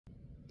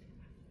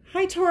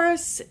Hi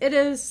Taurus, it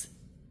is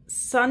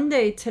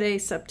Sunday today,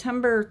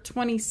 September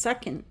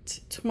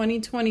 22nd,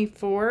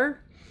 2024.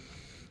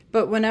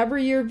 But whenever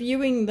you're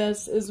viewing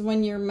this is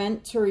when you're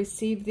meant to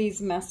receive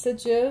these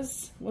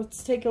messages.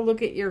 Let's take a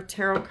look at your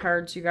tarot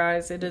cards, you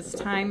guys. It is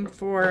time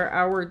for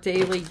our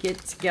daily get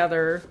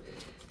together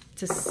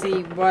to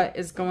see what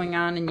is going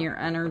on in your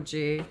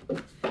energy.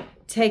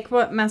 Take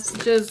what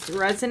messages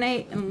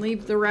resonate and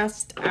leave the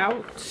rest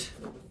out.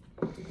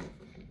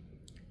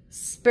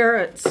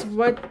 Spirits,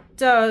 what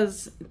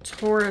does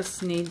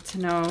Taurus need to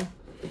know?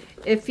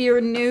 If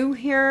you're new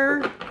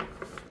here,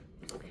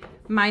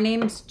 my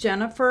name's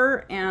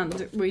Jennifer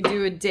and we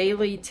do a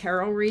daily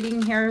tarot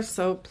reading here,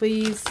 so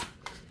please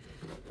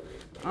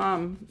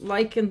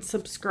like and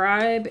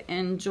subscribe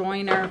and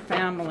join our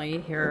family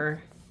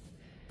here.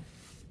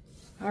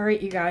 All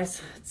right, you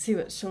guys, let's see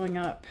what's showing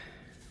up.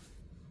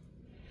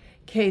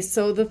 Okay,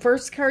 so the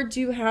first card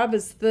you have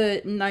is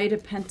the Knight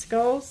of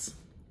Pentacles.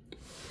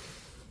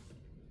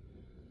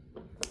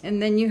 And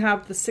then you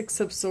have the Six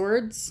of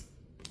Swords.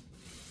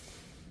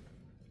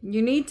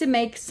 You need to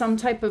make some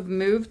type of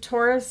move,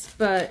 Taurus,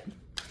 but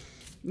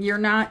you're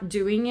not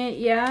doing it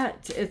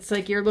yet. It's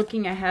like you're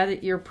looking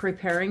ahead, you're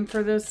preparing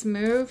for this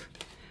move.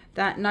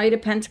 That Knight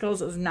of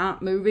Pentacles is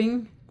not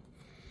moving.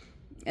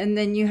 And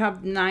then you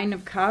have Nine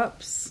of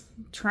Cups,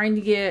 trying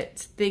to get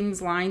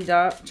things lined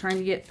up, trying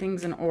to get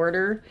things in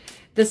order.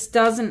 This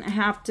doesn't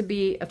have to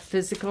be a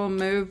physical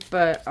move,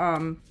 but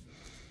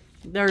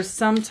there's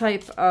some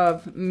type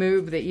of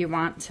move that you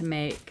want to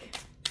make.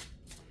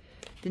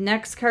 The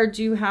next card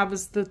you have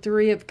is the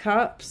Three of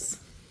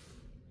Cups.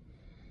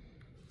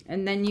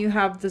 And then you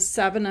have the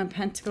Seven of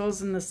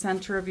Pentacles in the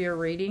center of your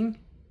reading.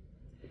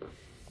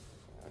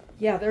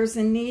 Yeah, there's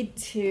a need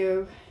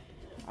to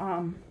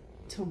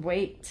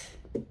wait.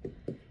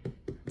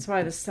 That's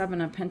why the Seven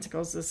of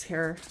Pentacles is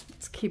here.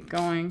 Let's keep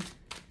going.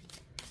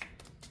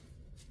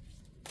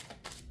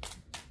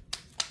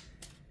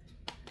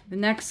 The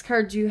next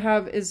card you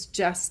have is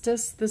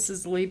Justice. This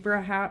is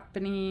Libra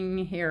happening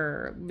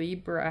here.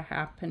 Libra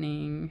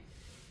happening.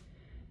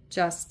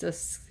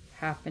 Justice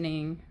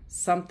happening.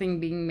 Something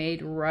being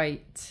made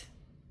right.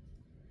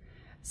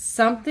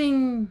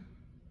 Something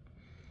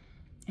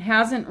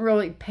hasn't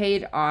really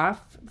paid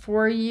off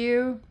for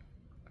you.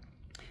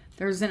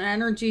 There's an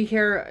energy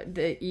here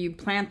that you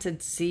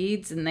planted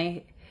seeds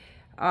and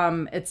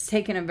it's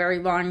taken a very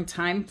long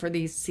time for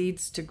these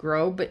seeds to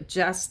grow, but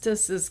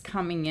justice is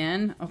coming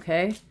in,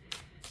 okay?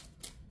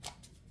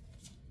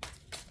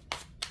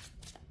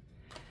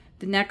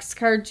 The next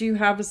card you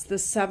have is the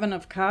Seven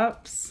of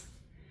Cups.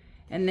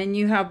 And then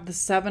you have the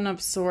Seven of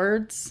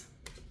Swords.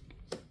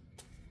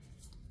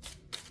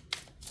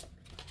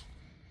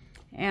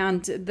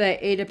 And the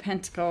Eight of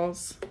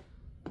Pentacles.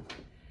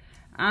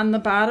 On the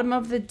bottom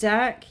of the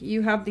deck,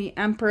 you have the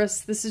Empress.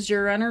 This is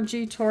your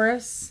energy,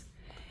 Taurus.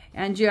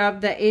 And you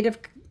have the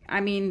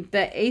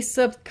the Ace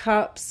of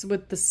Cups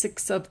with the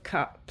Six of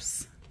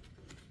Cups.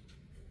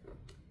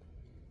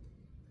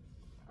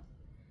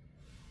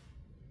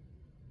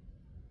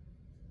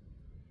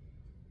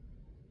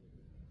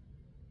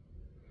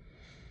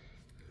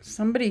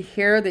 Somebody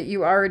here that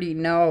you already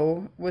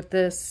know with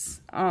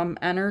this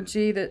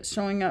energy that's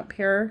showing up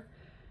here.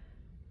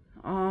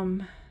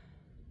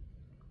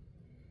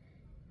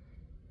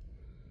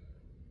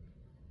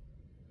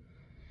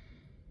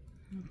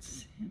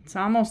 It's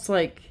almost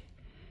like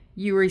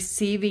you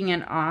receiving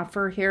an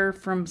offer here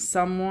from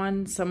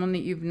someone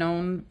that you've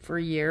known for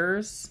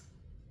years.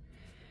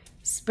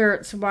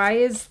 Spirits, why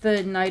is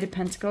the Knight of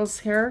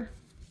Pentacles here?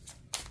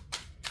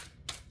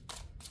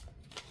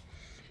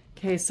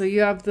 Okay, so you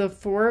have the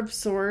Four of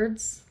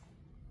Swords.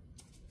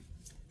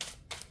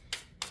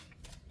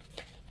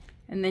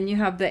 And then you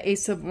have the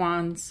Ace of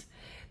Wands.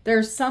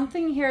 There's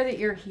something here that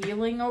you're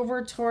healing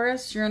over,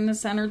 Taurus. You're in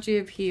this energy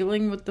of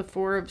healing with the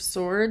Four of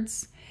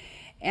Swords.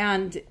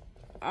 And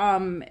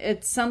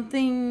it's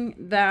something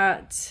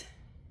that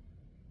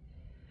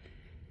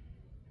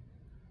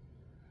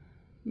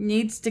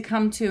needs to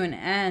come to an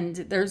end.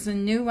 There's a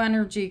new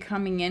energy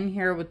coming in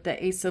here with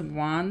the Ace of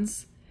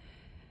Wands.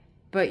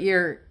 But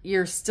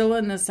you're still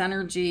in this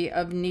energy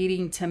of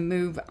needing to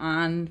move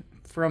on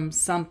from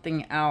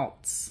something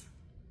else.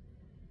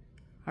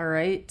 All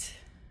right?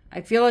 I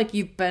feel like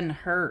you've been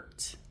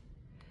hurt.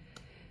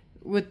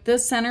 With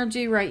this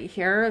energy right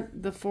here,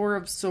 the Four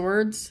of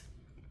Swords,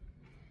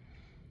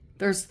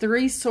 there's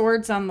three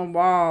swords on the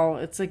wall.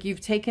 It's like you've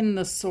taken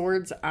the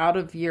swords out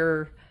of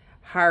your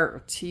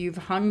heart. You've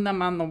hung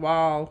them on the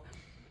wall.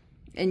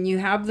 And you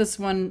have this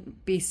one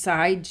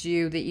beside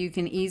you that you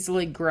can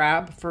easily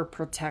grab for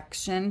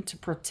protection, to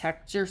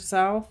protect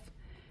yourself.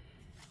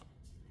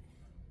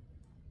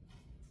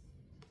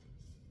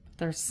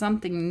 There's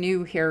something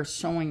new here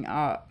showing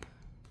up.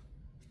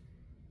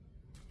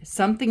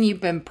 Something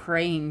you've been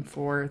praying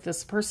for.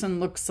 This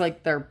person looks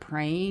like they're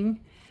praying,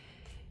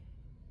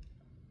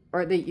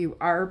 or that you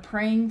are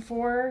praying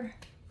for.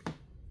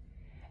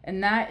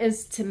 And that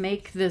is to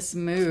make this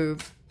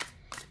move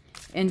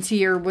into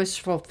your wish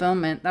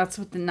fulfillment. That's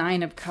what the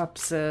Nine of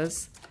Cups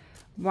is.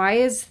 Why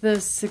is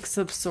the Six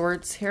of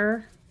Swords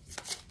here?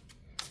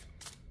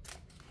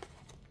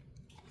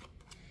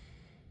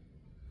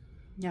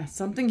 Yeah,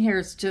 something here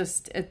is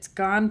just, it's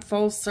gone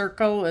full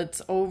circle.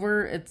 It's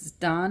over. It's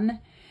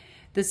done.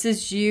 This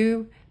is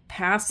you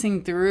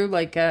passing through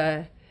like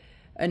a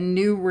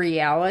new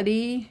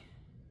reality.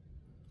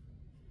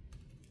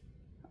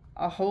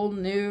 A whole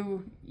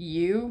new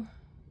you.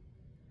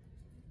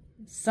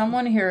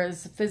 Someone here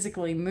is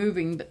physically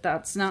moving, but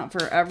that's not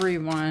for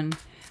everyone.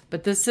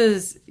 But this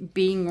is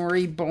being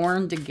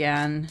reborn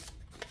again.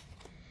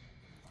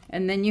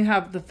 And then you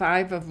have the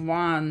Five of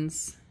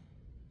Wands.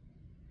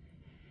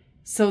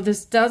 So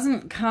this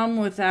doesn't come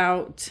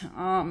without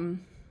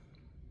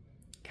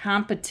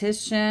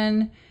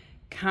competition,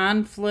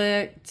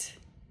 conflict,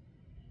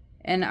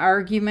 an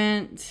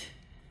argument,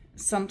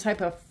 some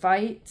type of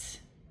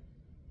fight.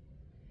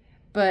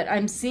 But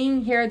I'm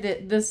seeing here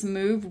that this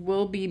move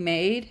will be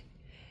made.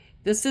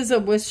 This is a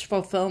wish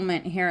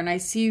fulfillment here, and I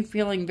see you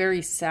feeling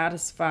very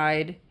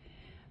satisfied.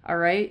 All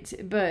right,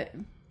 but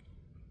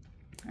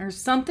there's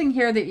something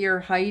here that you're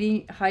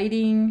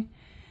hiding.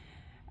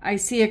 I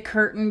see a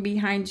curtain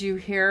behind you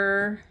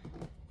here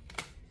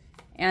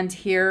and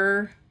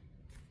here.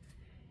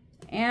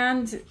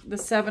 And the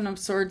Seven of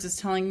Swords is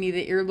telling me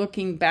that you're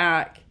looking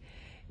back.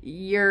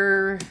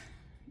 You're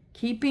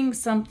keeping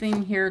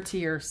something here to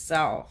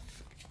yourself.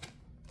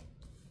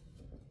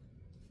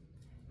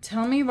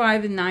 Tell me why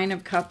the Nine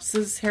of Cups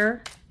is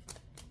here.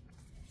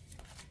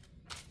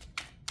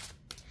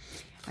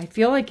 I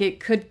feel like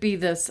it could be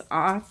this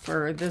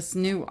offer, this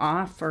new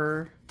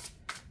offer.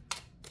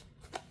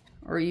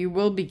 Or you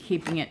will be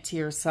keeping it to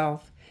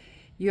yourself.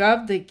 You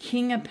have the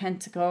King of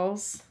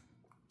Pentacles.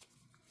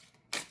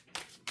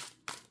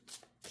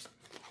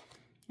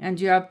 And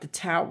you have the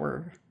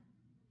Tower.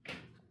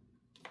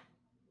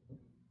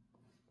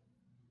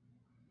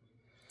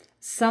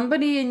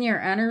 Somebody in your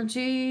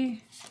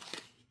energy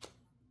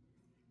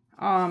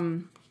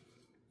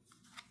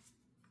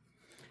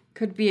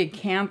could be a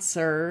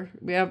Cancer.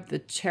 We have the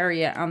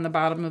Chariot on the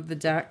bottom of the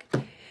deck.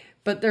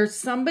 But there's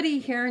somebody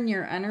here in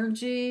your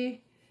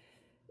energy,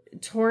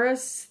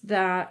 Taurus,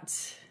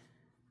 that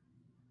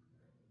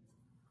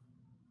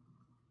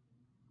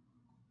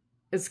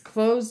is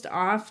closed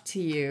off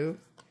to you.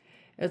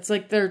 It's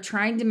like they're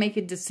trying to make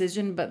a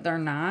decision, but they're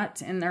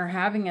not. And they're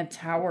having a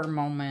Tower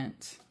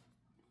moment.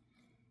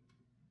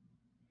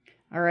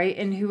 All right.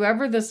 And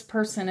whoever this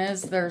person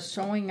is, they're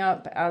showing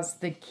up as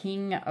the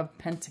King of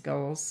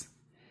Pentacles.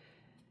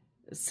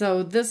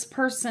 So this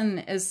person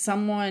is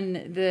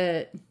someone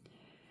that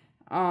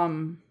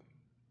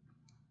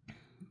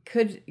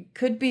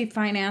could be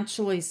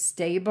financially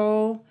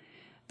stable.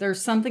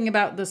 There's something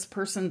about this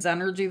person's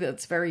energy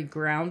that's very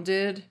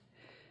grounded.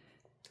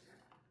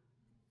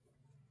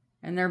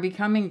 And they're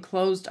becoming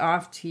closed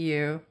off to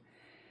you.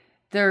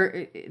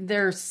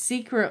 They're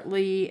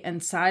secretly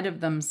inside of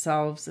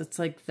themselves. It's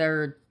like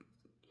they're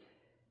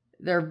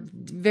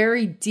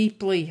very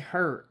deeply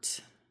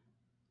hurt.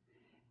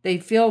 They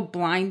feel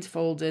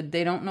blindfolded.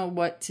 They don't know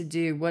what to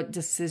do, what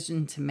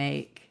decision to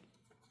make.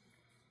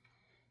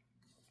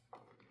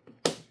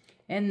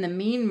 In the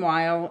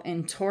meanwhile,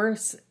 in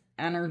Taurus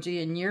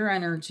energy, in your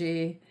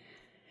energy,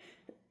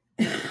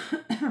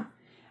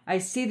 I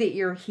see that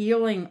you're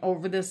healing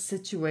over this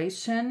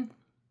situation,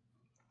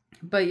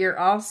 but you're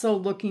also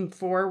looking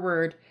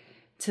forward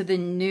to the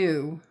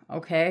new,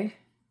 okay?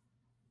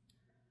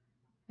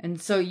 And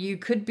so you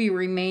could be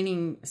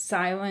remaining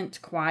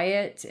silent,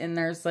 quiet, and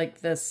there's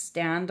like this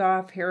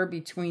standoff here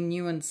between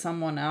you and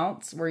someone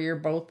else where you're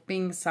both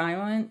being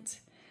silent.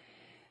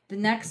 The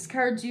next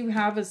card you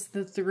have is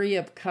the Three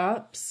of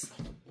Cups.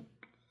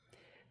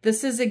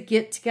 This is a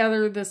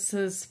get-together. This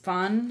is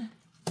fun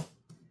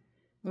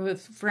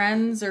with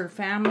friends or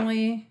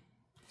family.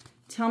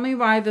 Tell me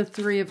why the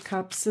Three of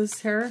Cups is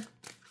here.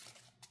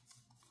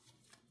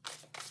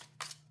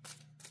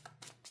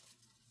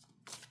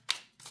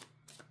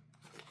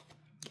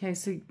 Okay,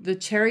 so the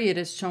Chariot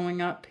is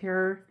showing up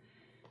here.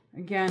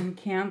 Again,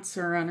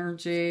 Cancer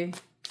energy.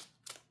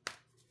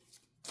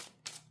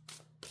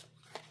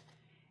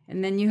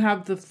 And then you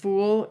have the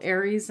Fool,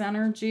 Aries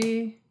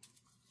energy.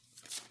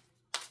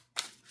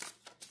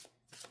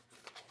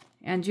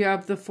 And you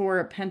have the Four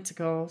of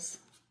Pentacles.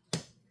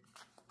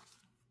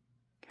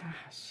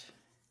 Gosh.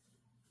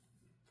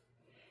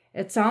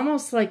 It's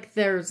almost like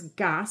there's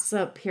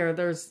gossip here.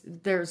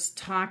 There's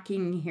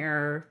talking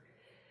here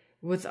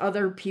with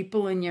other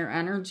people in your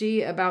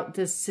energy about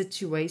this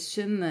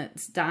situation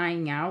that's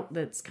dying out,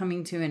 that's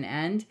coming to an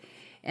end.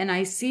 And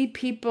I see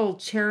people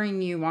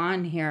cheering you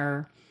on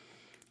here,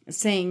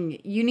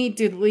 saying, you need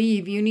to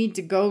leave, you need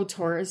to go,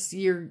 Taurus,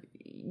 you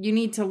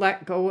need to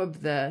let go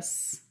of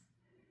this,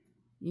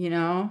 you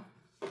know?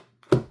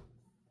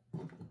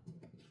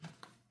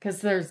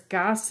 Because there's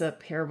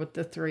gossip here with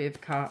the Three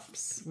of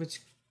Cups,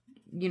 which,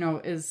 you know,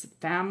 is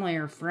family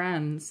or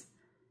friends.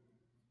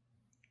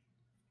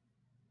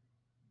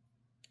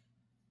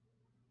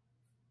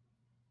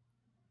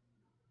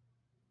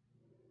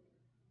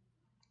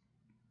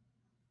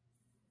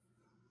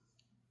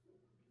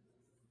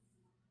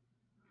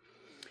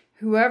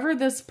 whoever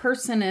this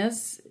person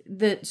is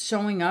that's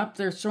showing up,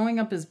 they're showing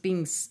up as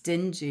being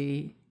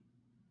stingy.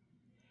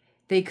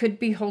 They could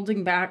be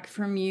holding back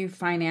from you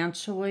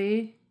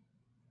financially.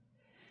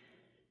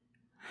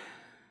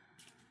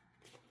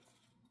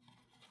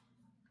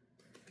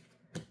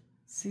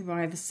 See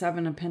why the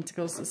Seven of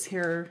Pentacles is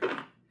here.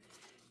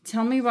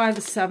 Tell me why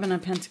the Seven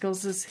of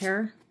Pentacles is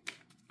here.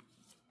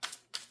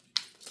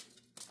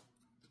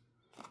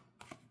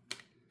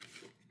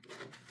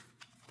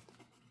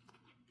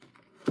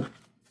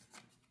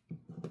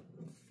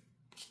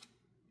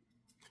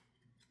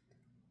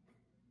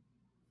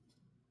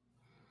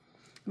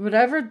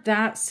 Whatever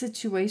that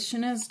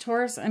situation is,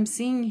 Taurus, I'm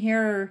seeing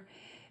here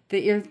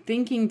that you're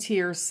thinking to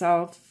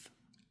yourself,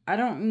 I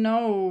don't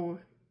know,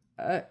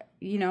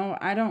 you know,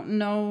 I don't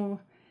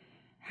know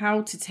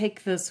how to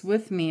take this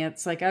with me.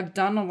 It's like I've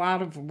done a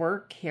lot of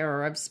work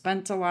here. I've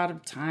spent a lot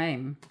of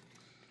time.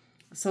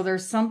 So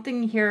there's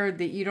something here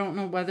that you don't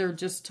know whether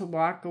just to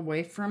walk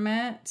away from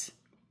it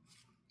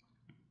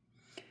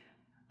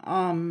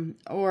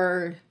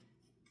or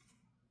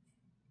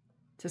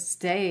to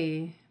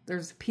stay.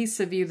 There's a piece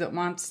of you that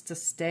wants to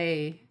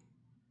stay.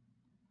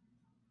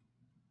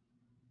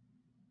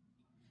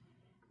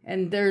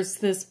 And there's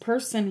this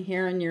person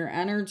here in your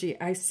energy.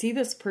 I see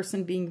this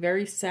person being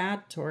very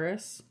sad,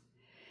 Taurus.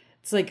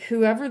 It's like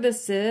whoever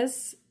this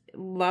is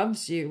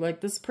loves you. Like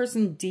this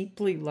person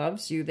deeply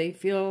loves you. They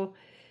feel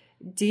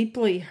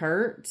deeply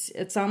hurt.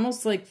 It's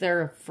almost like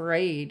they're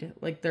afraid.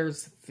 Like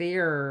there's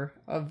fear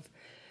of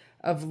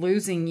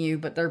losing you,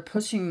 but they're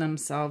pushing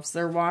themselves.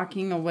 They're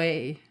walking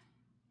away.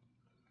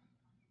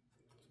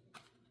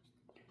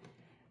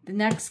 The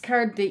next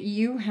card that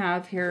you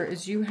have here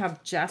is you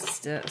have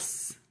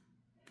Justice.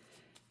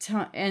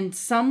 And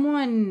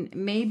someone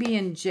may be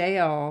in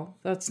jail.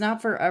 That's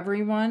not for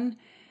everyone.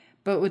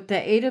 But with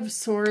the Eight of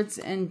Swords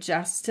and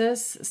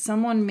Justice,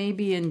 someone may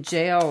be in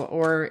jail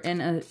or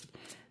in a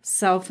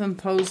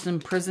self-imposed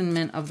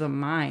imprisonment of the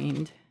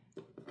mind.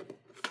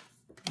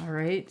 All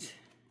right.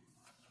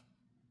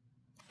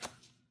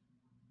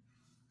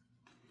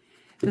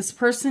 This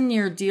person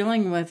you're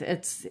dealing with,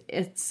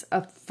 it's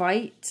a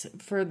fight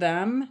for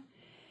them.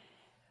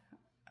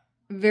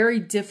 Very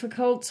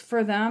difficult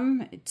for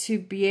them to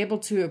be able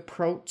to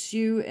approach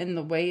you in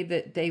the way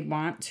that they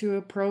want to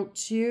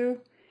approach you.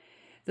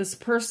 This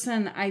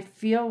person, I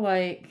feel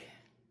like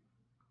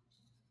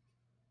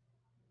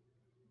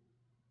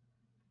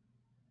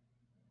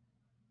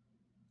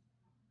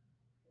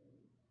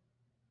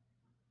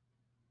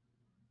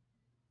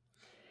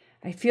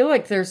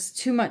there's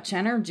too much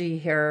energy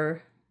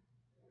here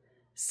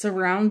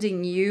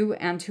surrounding you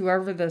and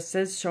whoever this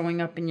is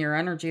showing up in your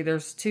energy.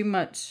 There's too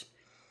much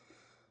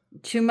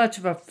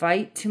of a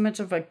fight, too much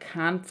of a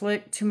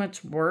conflict, too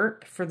much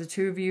work for the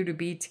two of you to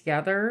be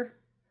together.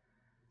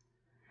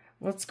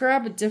 Let's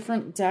grab a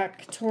different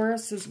deck,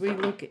 Taurus, as we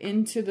look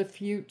into the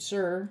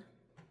future.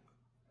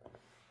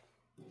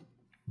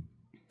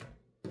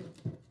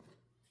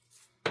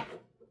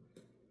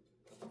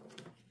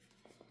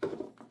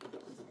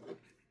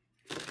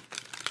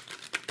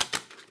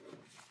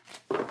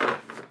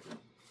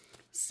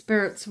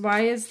 Spirits,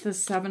 why is the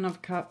Seven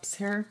of Cups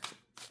here?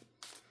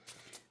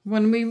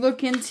 When we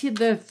look into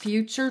the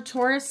future,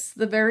 Taurus,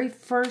 the very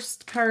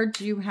first card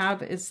you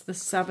have is the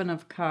Seven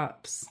of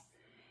Cups.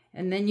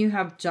 And then you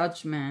have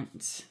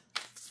Judgment.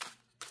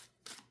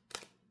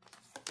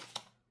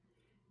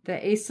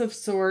 The Ace of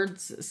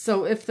Swords.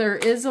 So if there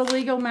is a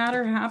legal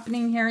matter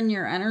happening here in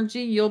your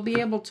energy, you'll be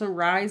able to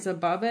rise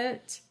above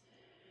it.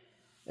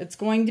 It's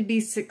going to be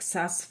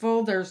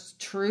successful. There's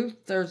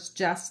truth. There's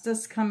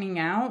justice coming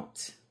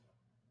out.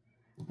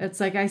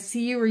 It's like I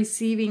see you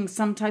receiving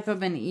some type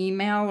of an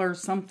email or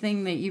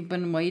something that you've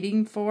been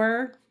waiting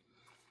for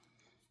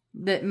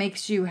that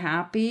makes you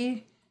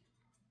happy.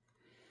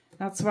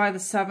 That's why the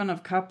Seven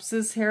of Cups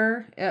is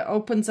here. It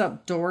opens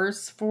up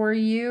doors for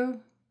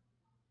you.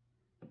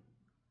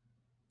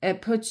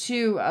 It puts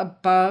you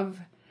above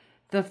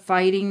the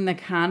fighting, the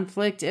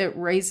conflict. It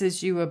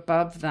raises you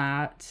above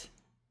that.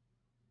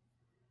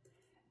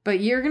 But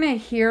you're going to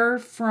hear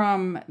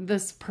from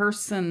this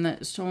person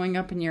that's showing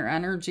up in your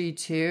energy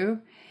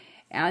too.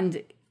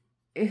 And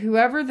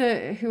whoever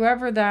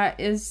that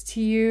is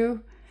to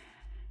you,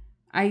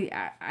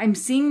 I'm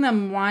seeing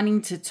them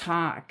wanting to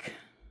talk.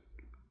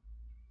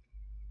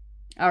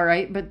 All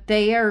right, but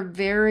they are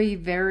very,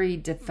 very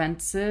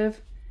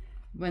defensive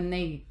when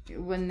they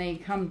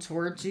come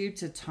towards you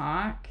to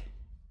talk.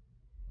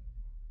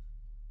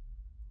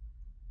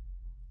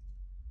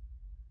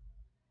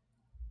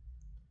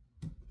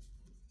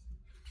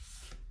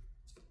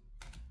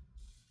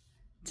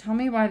 Tell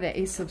me why the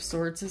Ace of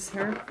Swords is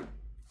here.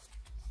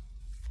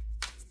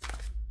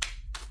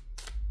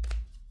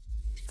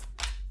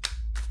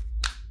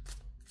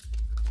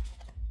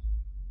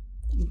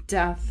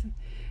 Death.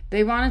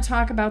 They want to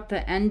talk about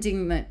the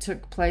ending that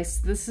took place.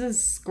 This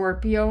is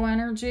Scorpio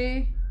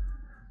energy.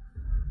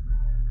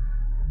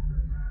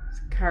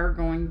 There's a car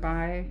going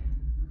by.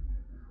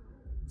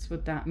 That's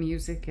what that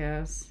music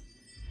is.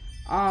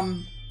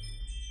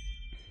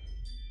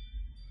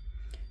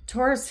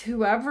 Taurus,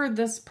 whoever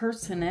this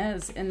person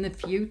is in the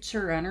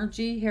future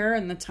energy here,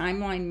 and the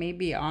timeline may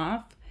be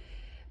off,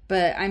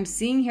 but I'm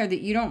seeing here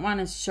that you don't want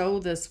to show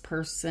this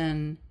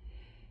person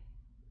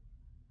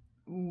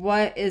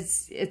what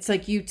is, it's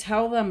like you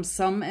tell them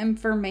some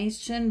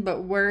information,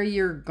 but where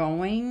you're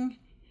going,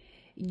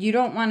 you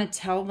don't want to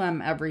tell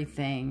them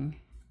everything,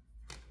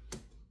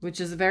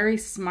 which is very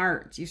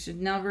smart. You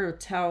should never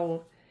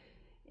tell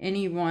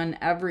anyone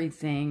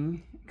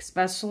everything,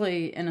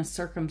 especially in a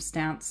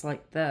circumstance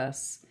like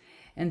this.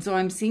 And so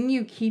I'm seeing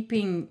you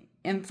keeping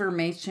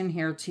information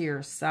here to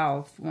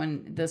yourself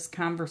when this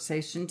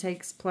conversation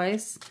takes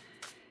place.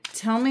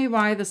 Tell me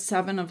why the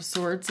Seven of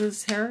Swords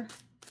is here.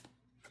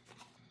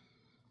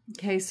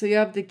 Okay, so you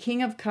have the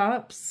King of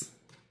Cups.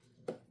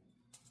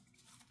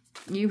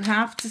 You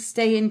have to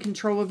stay in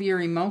control of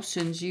your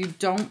emotions. You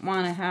don't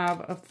want to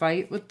have a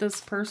fight with this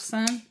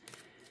person.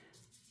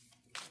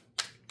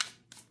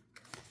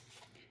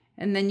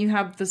 And then you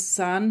have the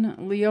Sun,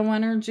 Leo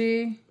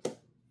energy.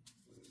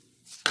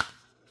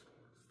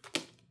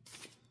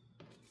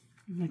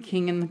 The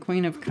King and the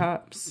Queen of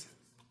Cups.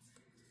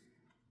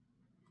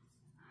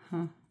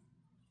 Huh.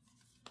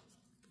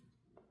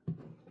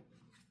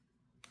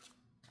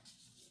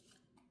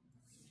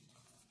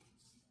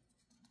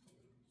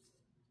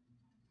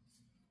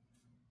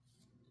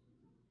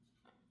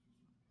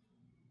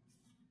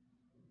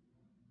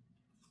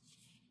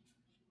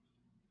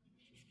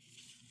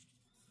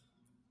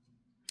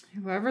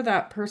 Whoever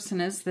that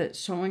person is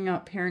that's showing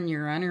up here in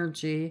your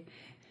energy,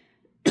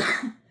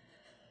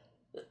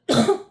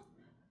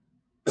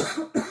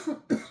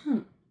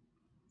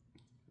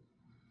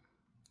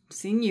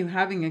 seeing you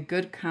having a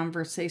good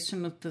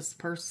conversation with this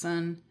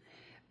person,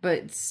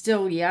 but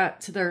still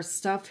yet there's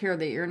stuff here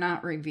that you're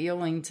not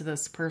revealing to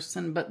this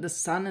person. But the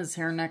Sun is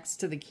here next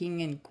to the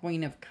King and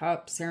Queen of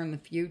Cups here in the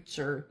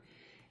future,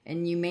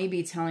 and you may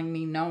be telling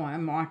me, no,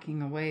 I'm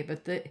walking away.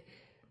 But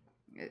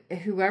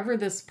whoever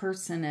this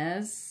person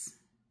is,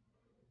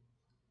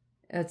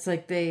 it's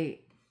like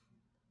they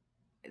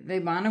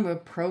want to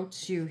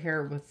approach you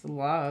here with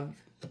love.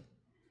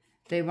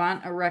 They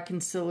want a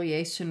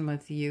reconciliation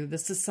with you.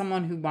 This is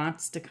someone who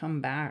wants to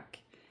come back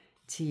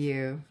to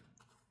you.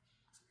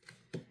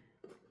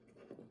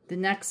 The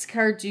next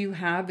card you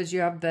have is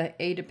you have the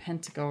Eight of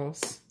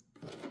Pentacles.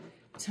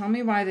 Tell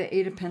me why the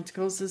Eight of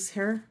Pentacles is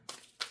here.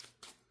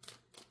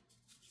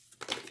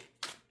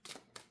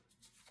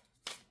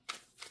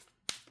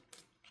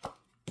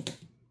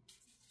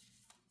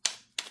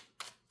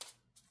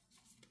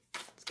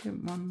 Let's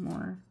get one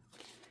more.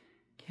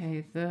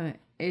 Okay, the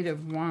Eight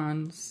of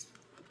Wands.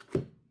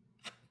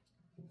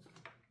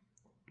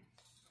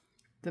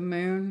 The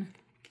Moon.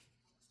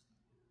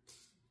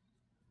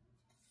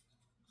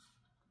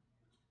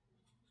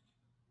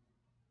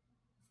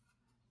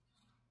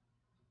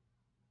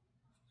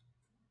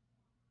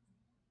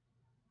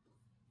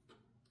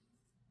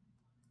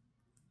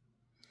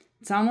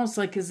 It's almost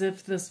like as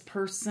if this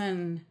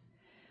person,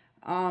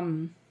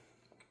 they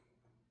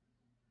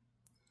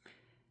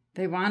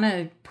want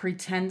to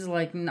pretend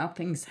like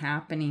nothing's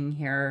happening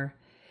here.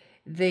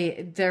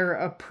 Their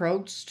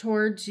approach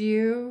towards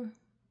you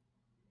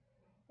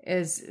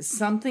is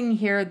something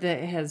here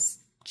that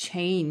has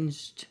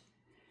changed.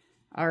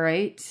 All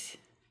right.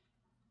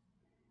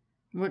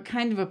 What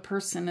kind of a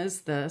person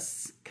is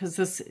this?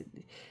 Because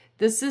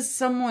this is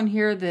someone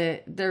here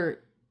that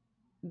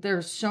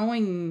they're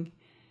showing,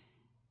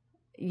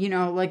 you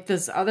know, like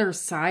this other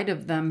side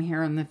of them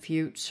here in the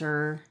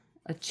future,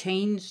 a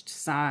changed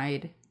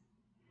side.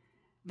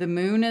 The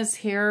Moon is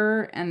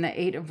here and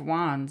the Eight of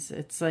Wands.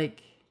 It's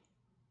like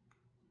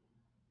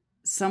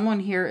someone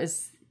here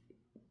is,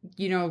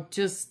 you know,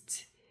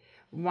 just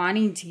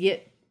wanting to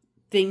get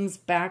things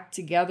back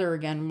together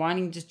again,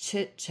 wanting to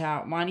chit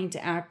chat, wanting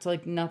to act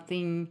like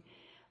nothing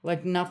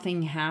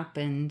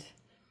happened.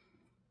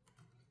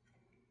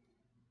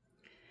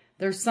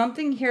 There's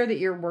something here that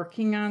you're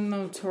working on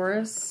though,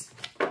 Taurus.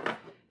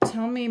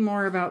 Tell me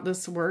more about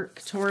this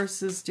work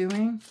Taurus is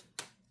doing.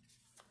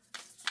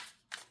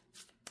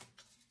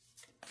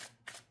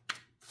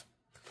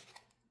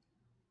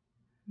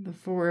 The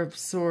Four of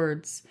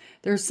Swords.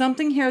 There's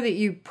something here that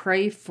you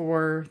pray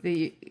for,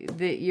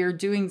 that you're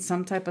doing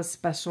some type of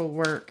special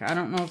work. I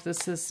don't know if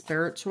this is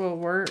spiritual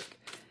work,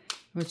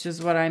 which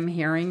is what I'm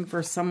hearing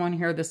for someone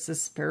here. This is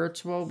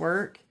spiritual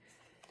work.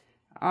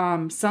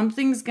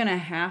 Something's going to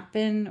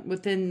happen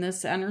within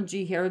this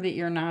energy here that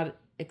you're not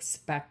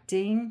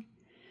expecting.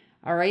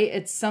 All right.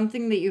 It's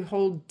something that you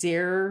hold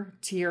dear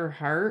to your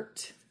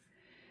heart.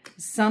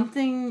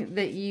 Something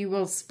that you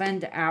will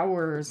spend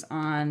hours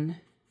on.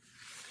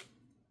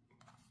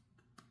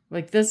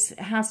 Like this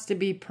has to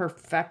be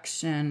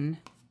perfection.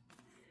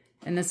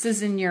 And this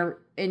is in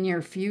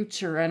your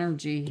future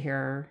energy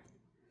here.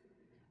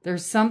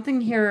 There's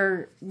something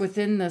here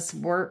within this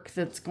work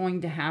that's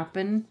going to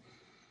happen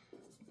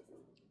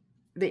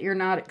that you're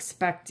not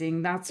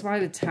expecting. That's why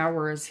the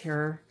Tower is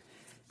here.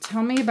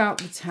 Tell me about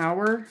the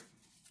Tower.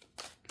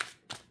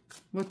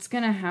 What's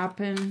going to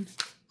happen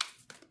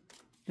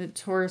that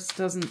Taurus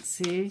doesn't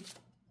see?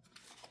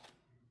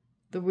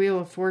 The Wheel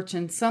of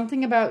Fortune.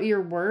 Something about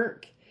your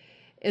work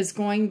is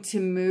going to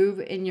move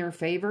in your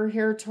favor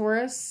here,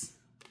 Taurus.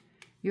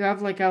 You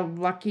have like a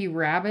lucky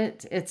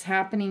rabbit. It's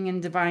happening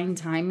in divine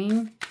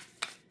timing.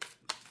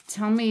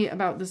 Tell me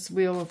about this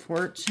Wheel of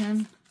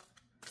Fortune.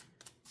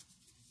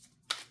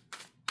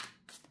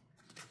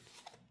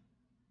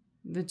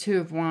 The Two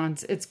of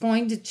Wands. It's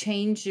going to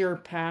change your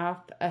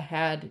path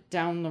ahead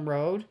down the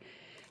road.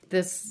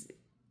 This,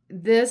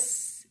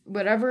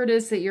 whatever it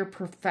is that you're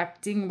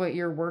perfecting, what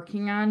you're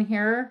working on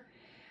here,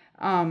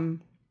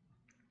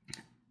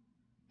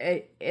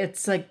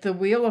 it's like the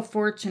Wheel of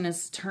Fortune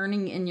is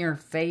turning in your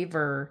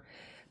favor,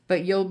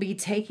 but you'll be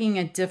taking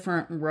a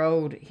different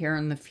road here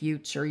in the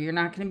future. You're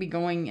not going to be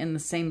going in the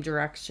same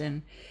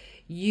direction.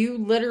 You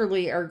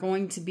literally are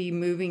going to be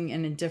moving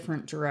in a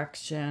different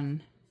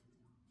direction.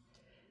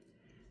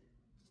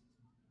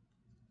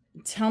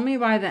 Tell me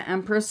why the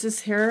Empress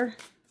is here.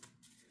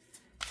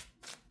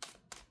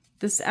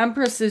 This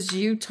Empress is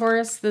you,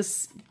 Taurus.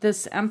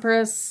 This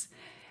Empress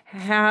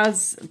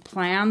has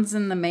plans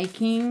in the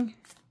making.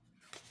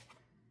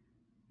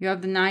 You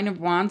have the Nine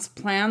of Wands,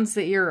 plans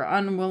that you're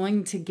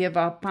unwilling to give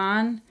up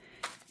on.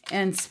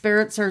 And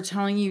spirits are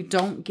telling you,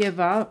 don't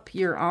give up.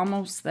 You're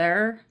almost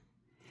there.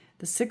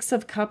 The Six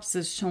of Cups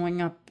is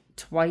showing up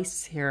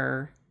twice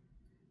here.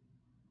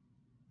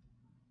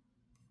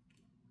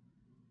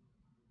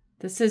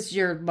 This is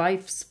your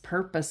life's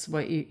purpose.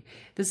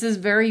 This is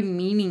very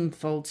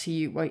meaningful to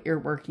you, what you're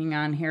working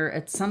on here.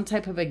 It's some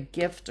type of a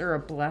gift or a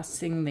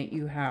blessing that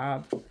you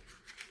have.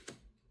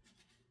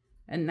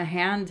 And the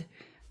hand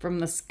from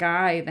the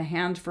sky, the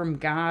hand from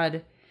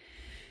God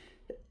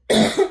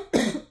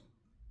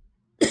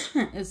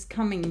is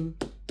coming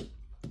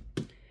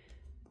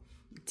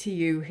to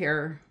you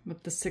here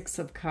with the Six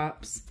of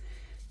Cups.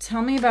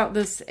 Tell me about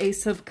this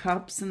Ace of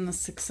Cups and the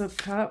Six of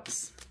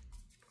Cups.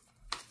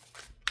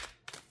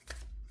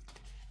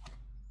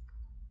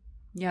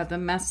 Yeah, the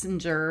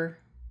messenger.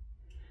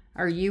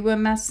 Are you a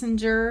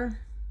messenger?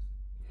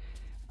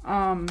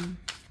 Tell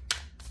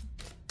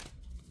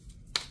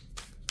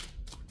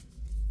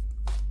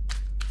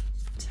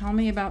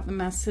me about the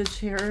message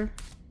here.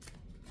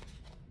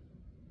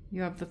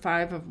 You have the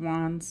Five of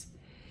Wands.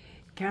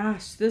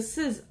 Gosh, this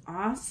is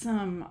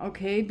awesome,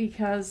 okay?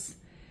 Because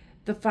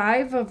the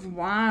Five of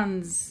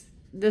Wands,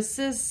 this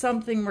is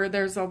something where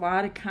there's a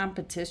lot of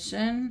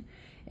competition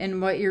in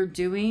what you're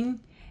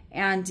doing.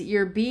 And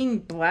you're being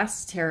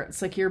blessed here.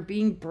 It's like you're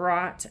being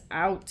brought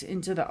out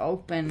into the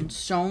open,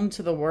 shown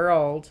to the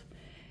world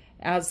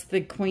as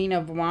the Queen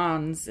of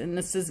Wands. And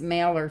this is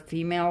male or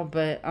female,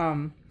 but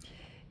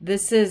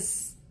this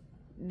is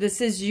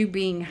you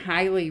being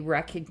highly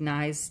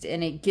recognized.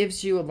 And it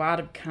gives you a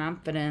lot of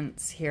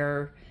confidence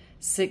here.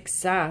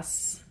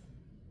 Success.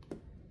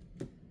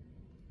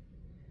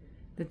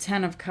 The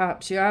Ten of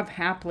Cups. You have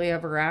happily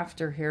ever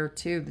after here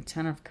too. The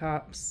Ten of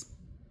Cups.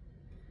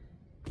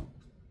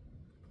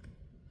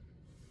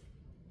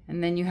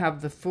 And then you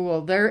have the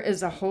Fool. There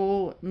is a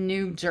whole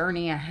new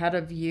journey ahead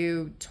of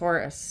you,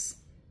 Taurus.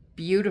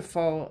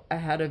 Beautiful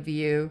ahead of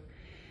you.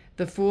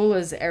 The Fool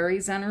is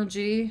Aries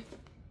energy.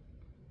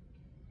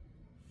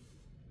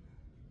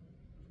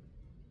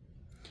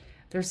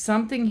 There's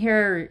something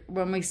here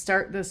when we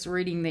start this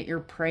reading that you're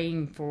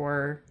praying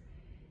for.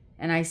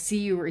 And I see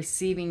you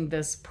receiving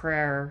this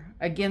prayer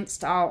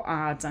against all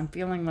odds. I'm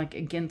feeling like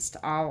against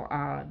all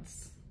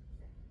odds.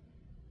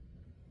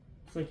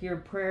 It's like your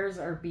prayers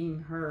are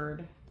being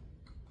heard.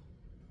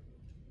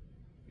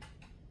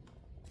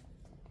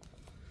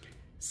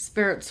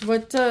 Spirits,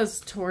 what does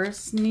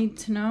Taurus need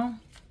to know?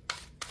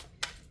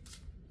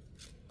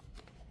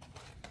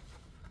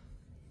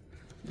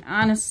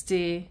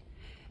 Honesty.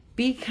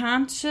 Be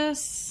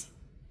conscious.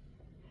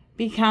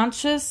 Be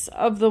conscious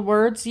of the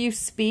words you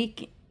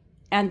speak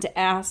and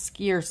ask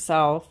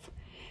yourself,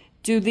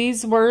 do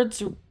these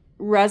words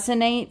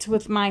resonate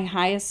with my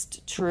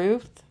highest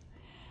truth?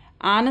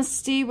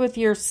 Honesty with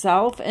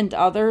yourself and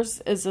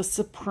others is a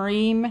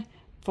supreme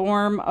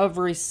form of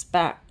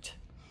respect.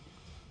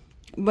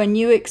 When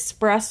you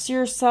express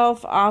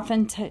yourself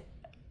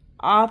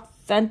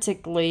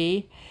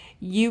authentically,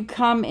 you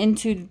come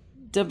into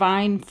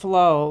divine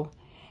flow.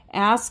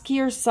 Ask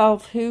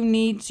yourself who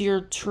needs your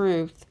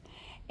truth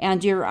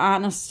and your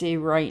honesty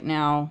right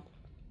now.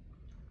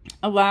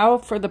 Allow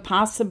for the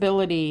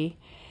possibility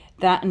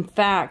that, in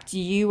fact,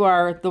 you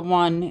are the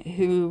one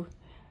who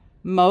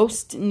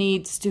most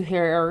needs to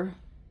hear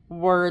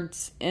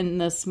words in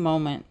this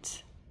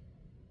moment.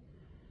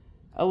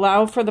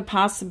 Allow for the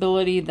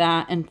possibility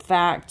that, in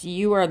fact,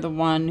 you are the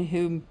one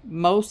who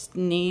most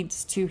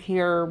needs to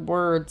hear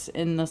words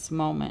in this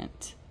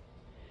moment.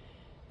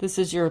 This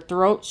is your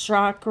throat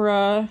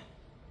chakra.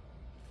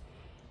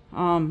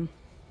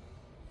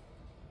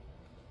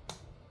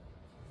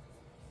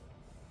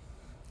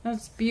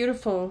 That's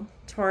beautiful,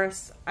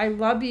 Taurus. I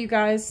love you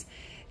guys.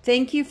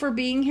 Thank you for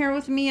being here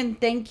with me, and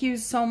thank you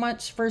so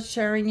much for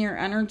sharing your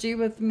energy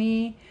with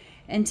me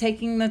and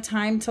taking the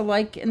time to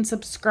like and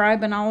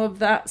subscribe and all of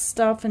that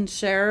stuff and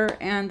share.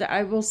 And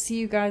I will see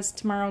you guys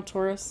tomorrow,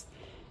 Taurus.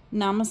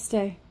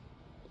 Namaste.